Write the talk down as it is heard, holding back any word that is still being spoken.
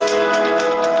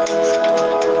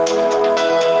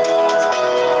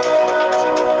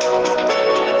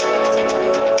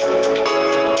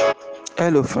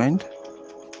Hello, friend.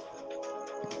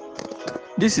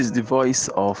 This is the voice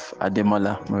of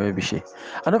Ademola Morebise.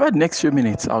 And over the next few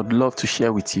minutes, I would love to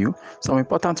share with you some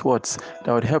important words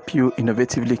that would help you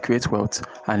innovatively create wealth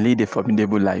and lead a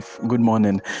formidable life. Good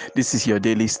morning. This is your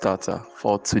daily starter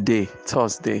for today,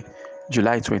 Thursday,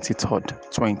 July 23rd,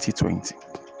 2020.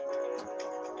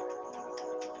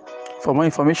 For more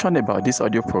information about this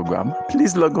audio program,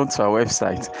 please log on to our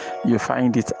website. You'll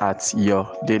find it at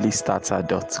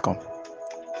yourdailystarter.com.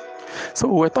 So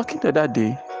we were talking the other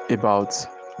day about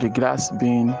the glass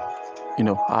being,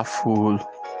 half full,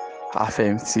 half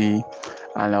empty,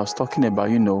 and I was talking about,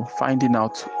 finding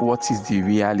out what is the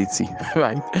reality,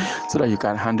 right? So that you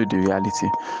can handle the reality.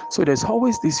 So there's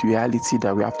always this reality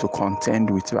that we have to contend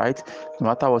with, right? No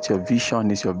matter what your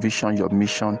vision is, your mission, your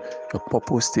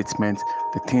purpose statement,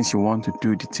 the things you want to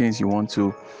do, the things you want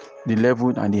to, the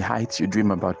level and the heights you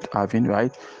dream about having,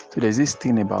 right? So there's this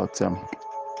thing about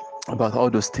all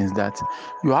those things that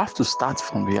you have to start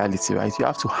from reality, right? You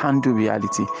have to handle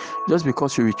reality. Just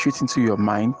because you retreat into your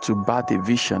mind to birth a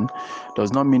vision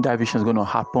does not mean that vision is going to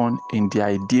happen in the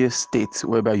ideal state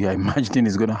whereby you are imagining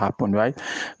is going to happen, right?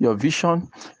 Your vision,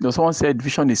 someone said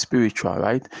vision is spiritual,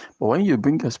 right? But when you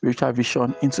bring your spiritual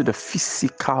vision into the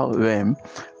physical realm,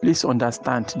 please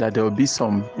understand that there will be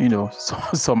some,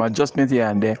 some adjustment here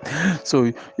and there.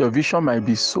 So your vision might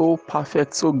be so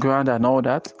perfect, so grand and all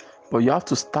that, but you have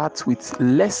to start with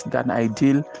less than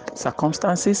ideal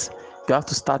circumstances. You have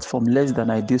to start from less than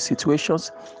ideal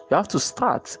situations. You have to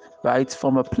start, right,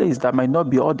 from a place that might not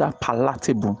be all that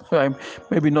palatable, right?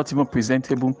 Maybe not even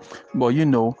presentable, but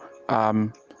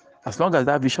as long as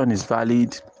that vision is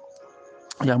valid,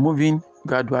 you're moving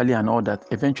gradually and all that.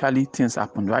 Eventually, things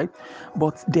happen, right?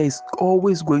 But there is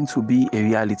always going to be a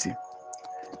reality.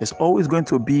 There's always going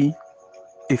to be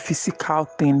a physical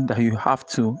thing that you have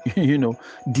to,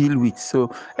 deal with. So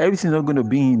everything's not going to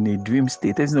be in a dream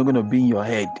state. Everything's not going to be in your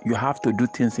head. You have to do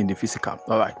things in the physical.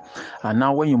 All right. And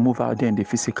now when you move out there in the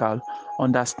physical,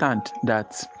 understand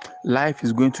that life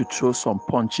is going to throw some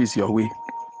punches your way.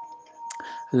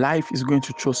 Life is going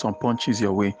to throw some punches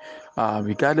your way,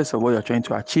 regardless of what you're trying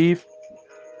to achieve,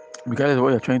 regardless of what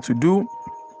you're trying to do.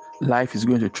 Life is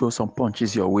going to throw some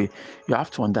punches your way. You have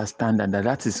to understand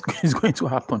that is going to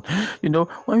happen.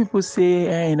 When people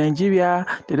say in Nigeria,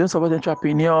 they don't support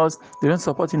entrepreneurs, they don't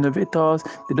support innovators,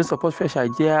 they don't support fresh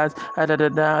ideas, and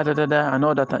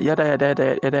all that,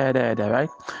 yada, right?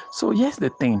 So here's the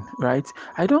thing, right?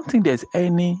 I don't think there's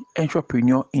any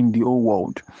entrepreneur in the whole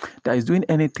world that is doing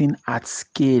anything at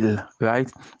scale,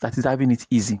 right? That is having it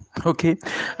easy, okay?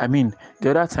 I mean, the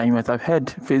other time you might have heard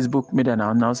Facebook made an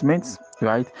announcement,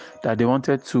 right, that they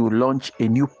wanted to launch a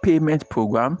new payment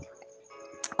program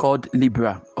called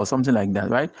Libra or something like that,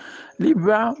 right?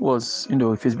 Libra was, a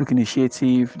Facebook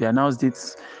initiative. They announced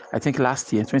it, I think,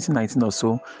 last year, 2019 or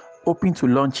so, hoping to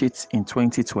launch it in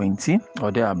 2020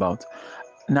 or thereabout.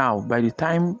 Now, by the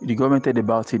time the government heard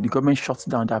about it, the government shut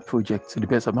down that project to the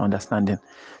best of my understanding.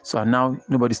 So now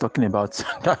nobody's talking about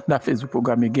that Facebook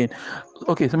program again.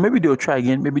 Okay, so maybe they'll try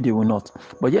again, maybe they will not.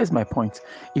 But here's my point.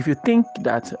 If you think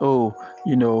that,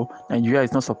 Nigeria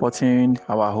is not supporting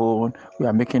our own, we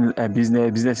are making a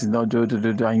business is not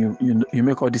and you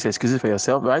make all these excuses for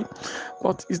yourself, right?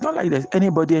 But it's not like there's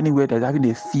anybody anywhere that's having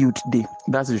a field day.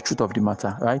 That's the truth of the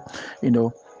matter, right?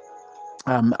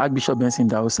 Archbishop Benson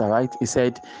Daosa, right? He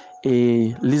said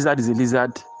a lizard is a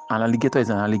lizard, an alligator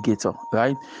is an alligator,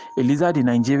 right? A lizard in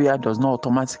Nigeria does not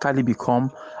automatically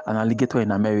become an alligator in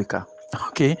America.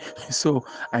 Okay, so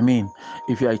I mean,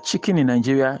 if you're a chicken in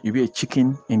Nigeria, you'll be a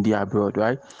chicken in the abroad,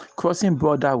 right? Crossing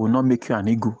border will not make you an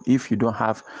eagle if you don't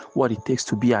have what it takes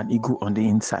to be an eagle on the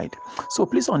inside. So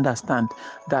please understand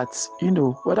that,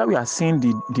 whether we are seeing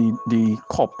the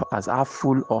cup as half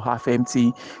full or half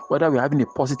empty, whether we're having a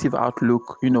positive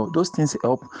outlook, those things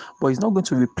help, but it's not going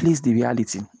to replace the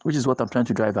reality, which is what I'm trying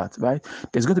to drive at, right?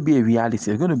 There's going to be a reality.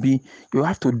 There's going to be, you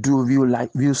have to do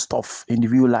real stuff in the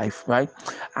real life, right?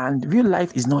 And real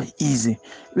life is not easy.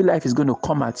 Real life is going to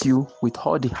come at you with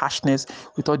all the harshness,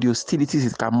 with all the hostilities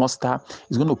it can muster.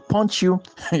 It's going to punch you.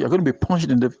 You're going to be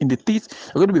punched in the teeth.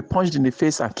 You're going to be punched in the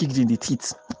face and kicked in the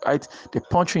teeth, right? They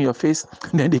punch you in your face,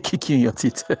 and then they kick you in your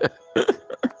teeth.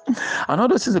 And all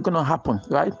those things are going to happen,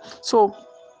 right? So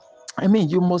I mean,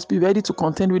 you must be ready to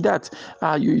contend with that.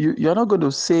 You're not going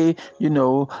to say,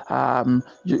 you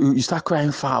start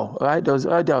crying foul, right? I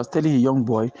was telling a young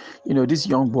boy, this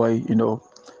young boy,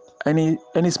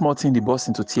 any small thing, he bursts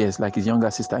into tears like his younger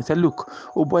sister. I said, look,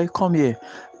 oh boy, come here.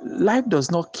 Life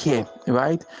does not care,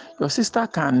 right? Your sister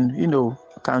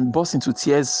can burst into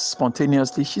tears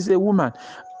spontaneously. She's a woman.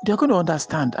 they're going to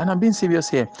understand. And I'm being serious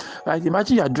here, right?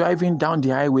 Imagine you're driving down the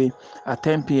highway at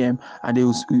 10 p.m. and there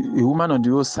was a woman on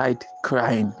the roadside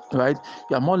crying, right?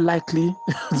 You're more likely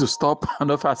to stop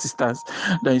and offer assistance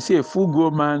than you see a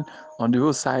full-grown man on the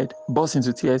roadside burst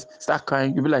into tears, start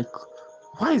crying. You'll be like,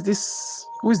 why is this?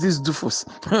 Who is this doofus?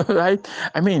 Right?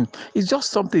 I mean, it's just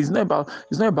something. It's not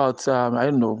about I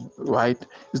don't know, right?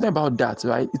 It's not about that,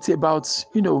 right? It's about,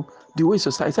 the way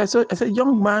society. So as a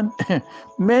young man,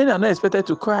 men are not expected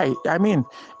to cry. I mean,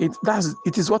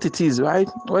 it is what it is, right?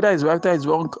 Whether it's right, whether it's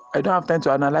wrong, I don't have time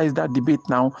to analyze that debate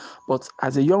now. But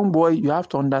as a young boy, you have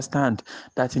to understand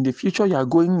that in the future you are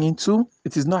going into,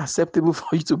 it is not acceptable for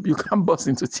you can't burst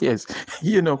into tears.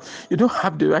 You don't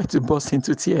have the right to burst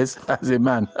into tears as a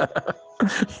man.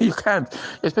 You can't.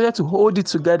 You're expected to hold it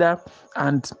together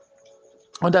and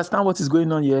understand what is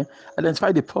going on here,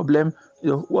 identify the problem,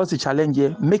 what's the challenge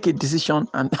here, make a decision,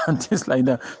 and things like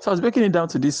that. So I was breaking it down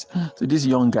to this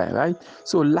young guy, right?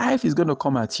 So life is going to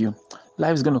come at you.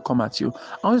 Life is going to come at you.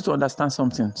 I want you to understand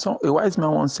something. So a wise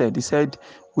man once said, he said,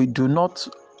 we do not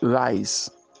rise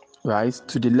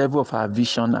to the level of our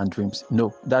vision and dreams.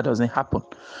 No, that doesn't happen.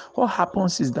 What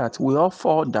happens is that we all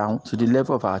fall down to the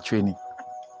level of our training.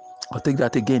 I'll take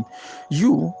that again.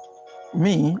 You,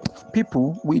 me,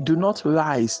 people, we do not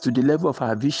rise to the level of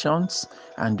our visions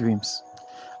and dreams.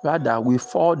 Rather, we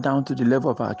fall down to the level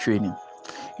of our training.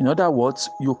 In other words,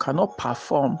 you cannot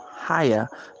perform higher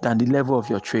than the level of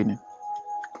your training.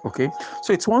 Okay,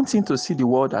 so it's one thing to see the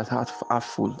world as half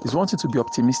full. It's one thing to be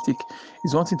optimistic.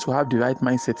 It's one thing to have the right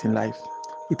mindset in life.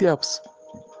 It helps.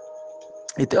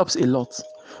 It helps a lot.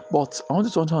 But I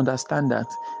want you to understand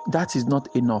that is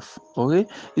not enough. Okay?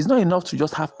 It's not enough to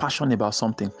just have passion about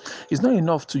something. It's not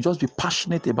enough to just be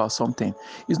passionate about something.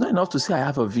 It's not enough to say I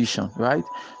have a vision, right?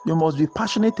 You must be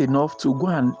passionate enough to go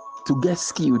and to get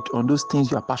skilled on those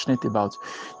things you are passionate about.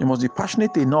 You must be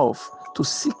passionate enough to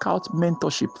seek out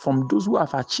mentorship from those who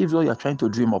have achieved what you're trying to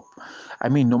dream up. I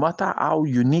mean, no matter how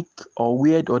unique or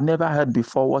weird or never heard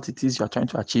before what it is you're trying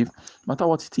to achieve, no matter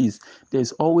what it is,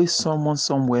 there's always someone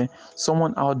somewhere,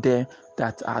 someone out there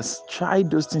that has tried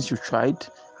those things you tried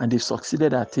and they've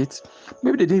succeeded at it.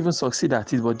 Maybe they didn't even succeed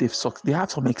at it, but they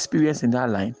have some experience in that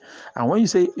line. And when you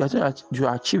say you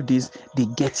achieve this, they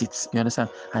get it. You understand?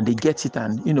 And they get it,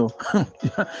 and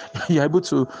you're able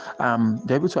to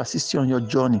they're able to assist you on your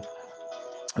journey.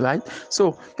 Right?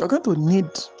 So you're going to need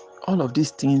all of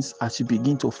these things as you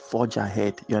begin to forge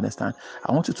ahead. You understand?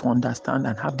 I want you to understand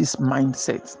and have this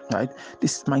mindset, right?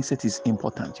 This mindset is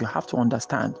important. You have to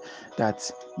understand that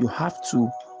you have to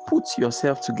put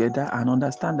yourself together and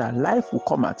understand that life will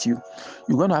come at you.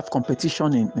 You're going to have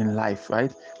competition in life,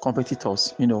 right?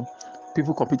 Competitors,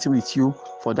 people competing with you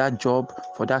for that job,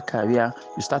 for that career.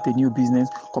 You start a new business,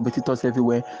 competitors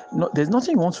everywhere. No, there's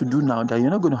nothing you want to do now that you're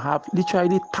not going to have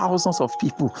literally thousands of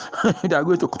people that are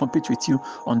going to compete with you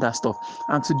on that stuff.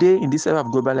 And today, in this era of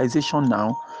globalization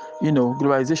now,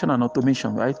 globalization and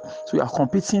automation, right? So you are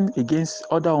competing against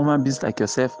other human beings like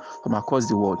yourself from across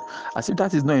the world. As if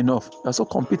that is not enough, you're also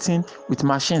competing with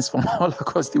machines from all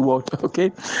across the world,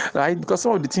 okay? Right? Because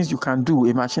some of the things you can do,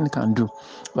 a machine can do,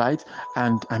 right?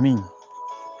 And I mean,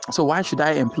 so why should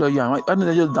I employ you? Why don't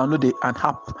I just download an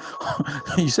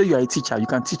app? You say you are a teacher, you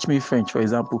can teach me French, for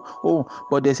example. Oh,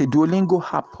 but there's a Duolingo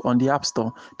app on the App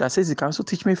Store that says it can also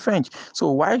teach me French.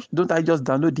 So why don't I just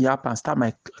download the app and start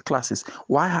my classes?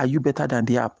 Why are you better than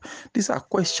the app? These are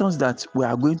questions that we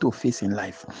are going to face in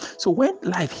life. So when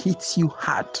life hits you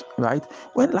hard, right?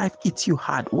 When life hits you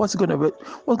hard, what's going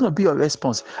to be your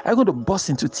response? Are you going to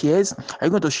burst into tears? Are you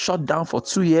going to shut down for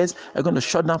 2 years? Are you going to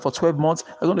shut down for 12 months?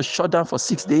 Are you going to shut down for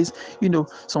 6 days?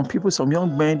 Some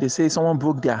young men, they say someone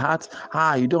broke their heart.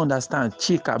 You don't understand.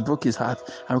 Chika broke his heart.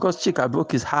 And because Chika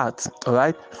broke his heart, all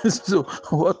right? So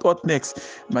what next?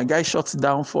 My guy shuts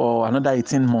down for another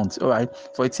 18 months, all right?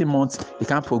 For 18 months, he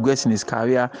can't progress in his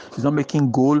career. He's not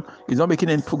making goal. He's not making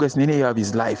any progress in any area of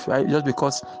his life, right? Just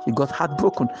because he got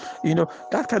heartbroken.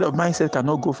 That kind of mindset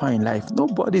cannot go far in life.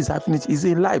 Nobody is having it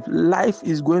easy in life. Life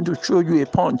is going to throw you a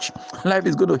punch. Life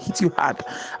is going to hit you hard.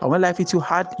 And when life hits you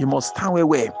hard, you must stand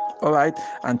where. All right,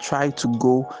 and try to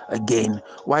go again.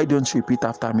 Why don't you repeat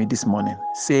after me this morning?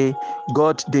 Say,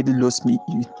 God daily loads me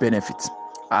with benefits.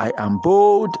 I am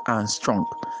bold and strong.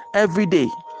 Every day,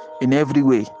 in every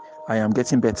way, I am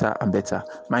getting better and better.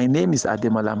 My name is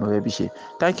Ademola Morebise.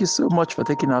 Thank you so much for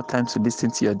taking out time to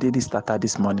listen to your daily starter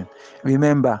this morning.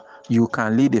 Remember, you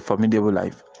can lead a formidable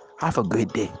life. Have a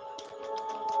great day.